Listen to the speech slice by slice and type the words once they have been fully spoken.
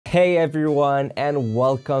Hey everyone, and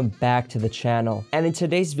welcome back to the channel. And in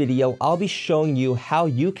today's video, I'll be showing you how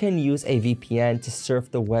you can use a VPN to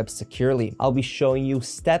surf the web securely. I'll be showing you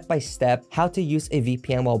step by step how to use a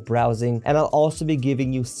VPN while browsing, and I'll also be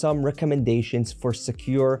giving you some recommendations for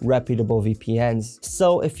secure, reputable VPNs.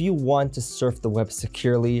 So if you want to surf the web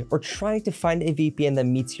securely or trying to find a VPN that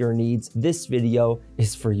meets your needs, this video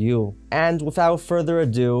is for you. And without further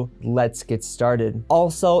ado, let's get started.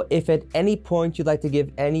 Also, if at any point you'd like to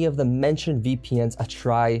give any of the mentioned VPNs a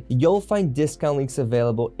try, you'll find discount links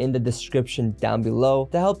available in the description down below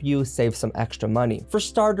to help you save some extra money. For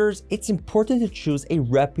starters, it's important to choose a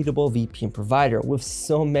reputable VPN provider. With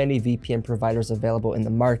so many VPN providers available in the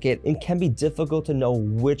market, it can be difficult to know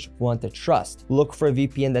which one to trust. Look for a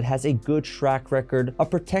VPN that has a good track record of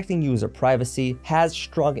protecting user privacy, has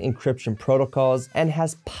strong encryption protocols, and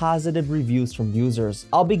has positive reviews from users.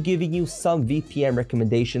 I'll be giving you some VPN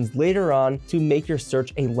recommendations later on to make your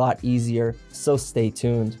search a lot easier, so stay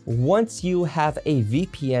tuned. Once you have a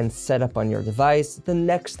VPN set up on your device, the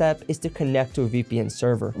next step is to connect to a VPN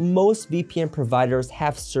server. Most VPN providers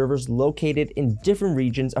have servers located in different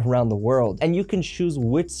regions around the world, and you can choose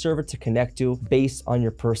which server to connect to based on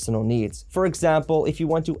your personal needs. For example, if you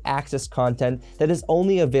want to access content that is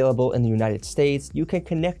only available in the United States, you can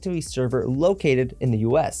connect to a server located in the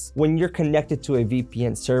US. When you're connected to a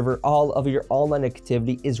VPN server, all of your online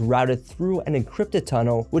activity is routed through an encrypted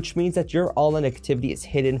tunnel, which means that your online activity is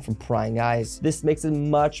hidden from prying eyes. This makes it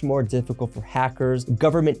much more difficult for hackers,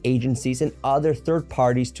 government agencies, and other third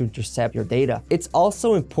parties to intercept your data. It's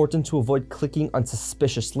also important to avoid clicking on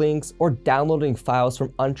suspicious links or downloading files from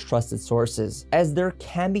untrusted sources, as there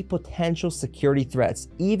can be potential security threats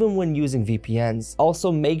even when using VPNs.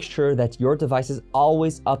 Also, make sure that your device is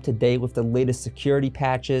always up to date with the latest security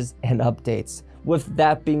patches and updates. With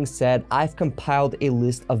that being said, I've compiled a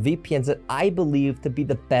list of VPNs that I believe to be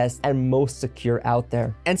the best and most secure out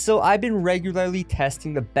there. And so I've been regularly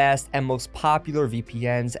testing the best and most popular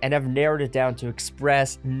VPNs, and I've narrowed it down to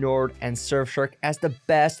Express, Nord, and Surfshark as the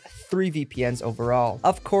best 3 VPNs overall.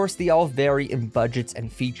 Of course, they all vary in budgets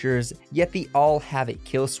and features, yet they all have a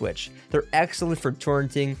kill switch. They're excellent for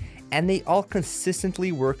torrenting, and they all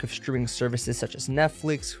consistently work with streaming services such as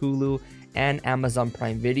Netflix, Hulu, and Amazon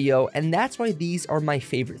Prime Video, and that's why these are my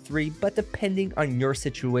favorite 3, but depending on your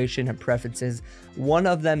situation and preferences, one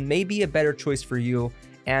of them may be a better choice for you,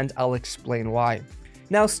 and I'll explain why.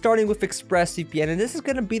 Now, starting with ExpressVPN, and this is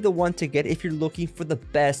going to be the one to get if you're looking for the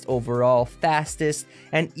best overall, fastest,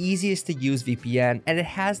 and easiest to use VPN, and it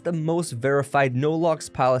has the most verified no logs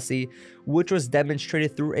policy, which was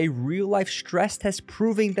demonstrated through a real-life stress test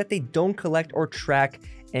proving that they don't collect or track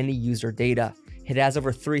any user data. It has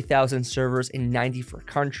over 3,000 servers in 94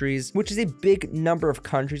 countries, which is a big number of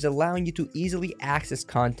countries, allowing you to easily access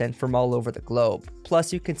content from all over the globe.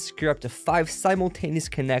 Plus, you can secure up to 5 simultaneous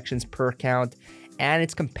connections per account, and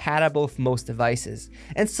it's compatible with most devices.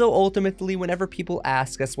 And so ultimately, whenever people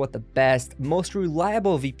ask us what the best, most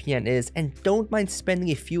reliable VPN is and don't mind spending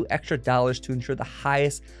a few extra dollars to ensure the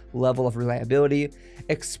highest level of reliability,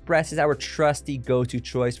 Express is our trusty go-to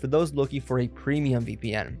choice for those looking for a premium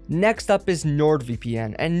VPN. Next up is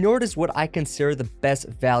NordVPN, and Nord is what I consider the best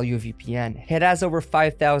value VPN. It has over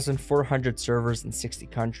 5,400 servers in 60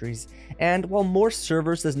 countries, and while more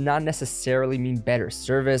servers does not necessarily mean better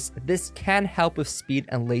service, this can help with speed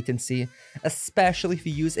and latency, especially if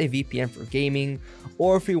you use a VPN for gaming,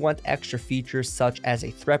 or if you want extra features such as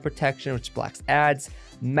a threat protection which blocks ads,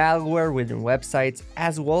 malware within websites,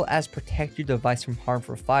 as well as protect your device from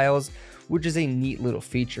harmful files, which is a neat little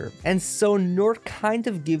feature. And so Nord kind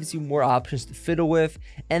of gives you more options to fiddle with,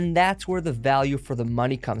 and that's where the value for the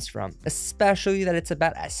money comes from, especially that it's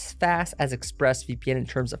about as fast as ExpressVPN in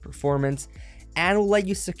terms of performance, and will let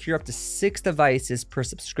you secure up to 6 devices per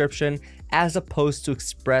subscription as opposed to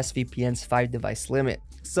ExpressVPN's 5 device limit.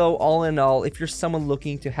 So all in all, if you're someone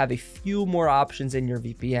looking to have a few more options in your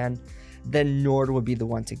VPN, then Nord would be the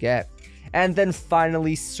one to get. And then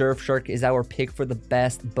finally, Surfshark is our pick for the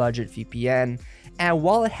best budget VPN. And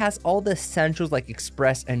while it has all the essentials like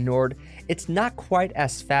Express and Nord, it's not quite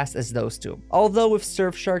as fast as those two. Although with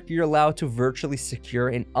Surfshark, you're allowed to virtually secure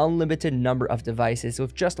an unlimited number of devices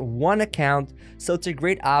with just one account, so it's a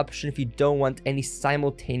great option if you don't want any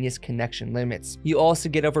simultaneous connection limits. You also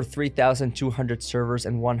get over 3,200 servers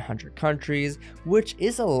in 100 countries, which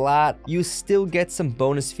is a lot. You still get some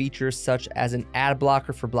bonus features such as an ad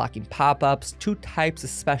blocker for blocking pop-ups, 2 types of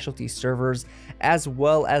specialty servers, as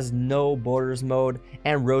well as no borders mode, code,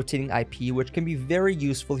 and rotating IP, which can be very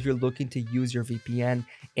useful if you're looking to use your VPN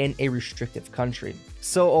in a restrictive country.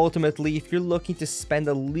 So ultimately, if you're looking to spend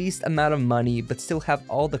the least amount of money but still have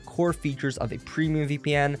all the core features of a premium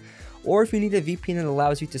VPN, or if you need a VPN that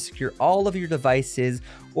allows you to secure all of your devices,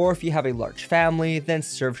 or if you have a large family, then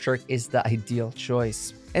Surfshark is the ideal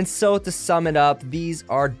choice. And so to sum it up, these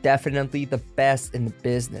are definitely the best in the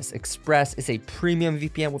business. Express is a premium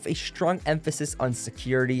VPN with a strong emphasis on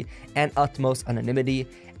security and utmost anonymity,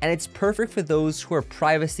 and it's perfect for those who are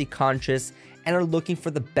privacy conscious and are looking for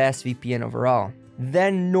the best VPN overall.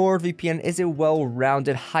 Then NordVPN is a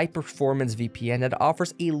well-rounded, high-performance VPN that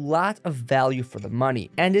offers a lot of value for the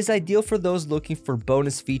money and is ideal for those looking for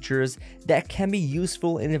bonus features that can be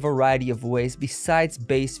useful in a variety of ways besides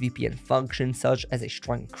base VPN functions such as a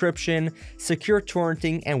strong encryption, secure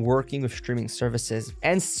torrenting, and working with streaming services.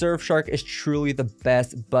 And Surfshark is truly the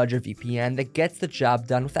best budget VPN that gets the job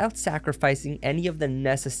done without sacrificing any of the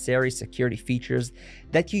necessary security features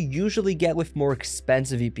that you usually get with more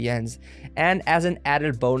expensive VPNs. And as an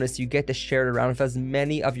added bonus, you get to share it around with as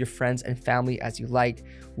many of your friends and family as you like,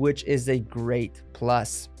 which is a great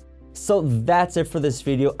plus. So that's it for this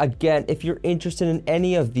video. Again, if you're interested in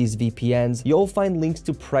any of these VPNs, you'll find links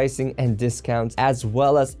to pricing and discounts as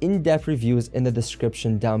well as in-depth reviews in the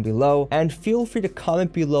description down below. And feel free to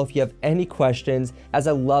comment below if you have any questions, as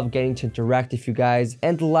I love getting to interact with you guys.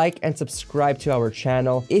 And like and subscribe to our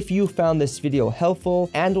channel if you found this video helpful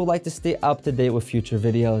and would like to stay up to date with future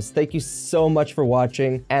videos. Thank you so much for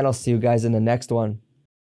watching, and I'll see you guys in the next one.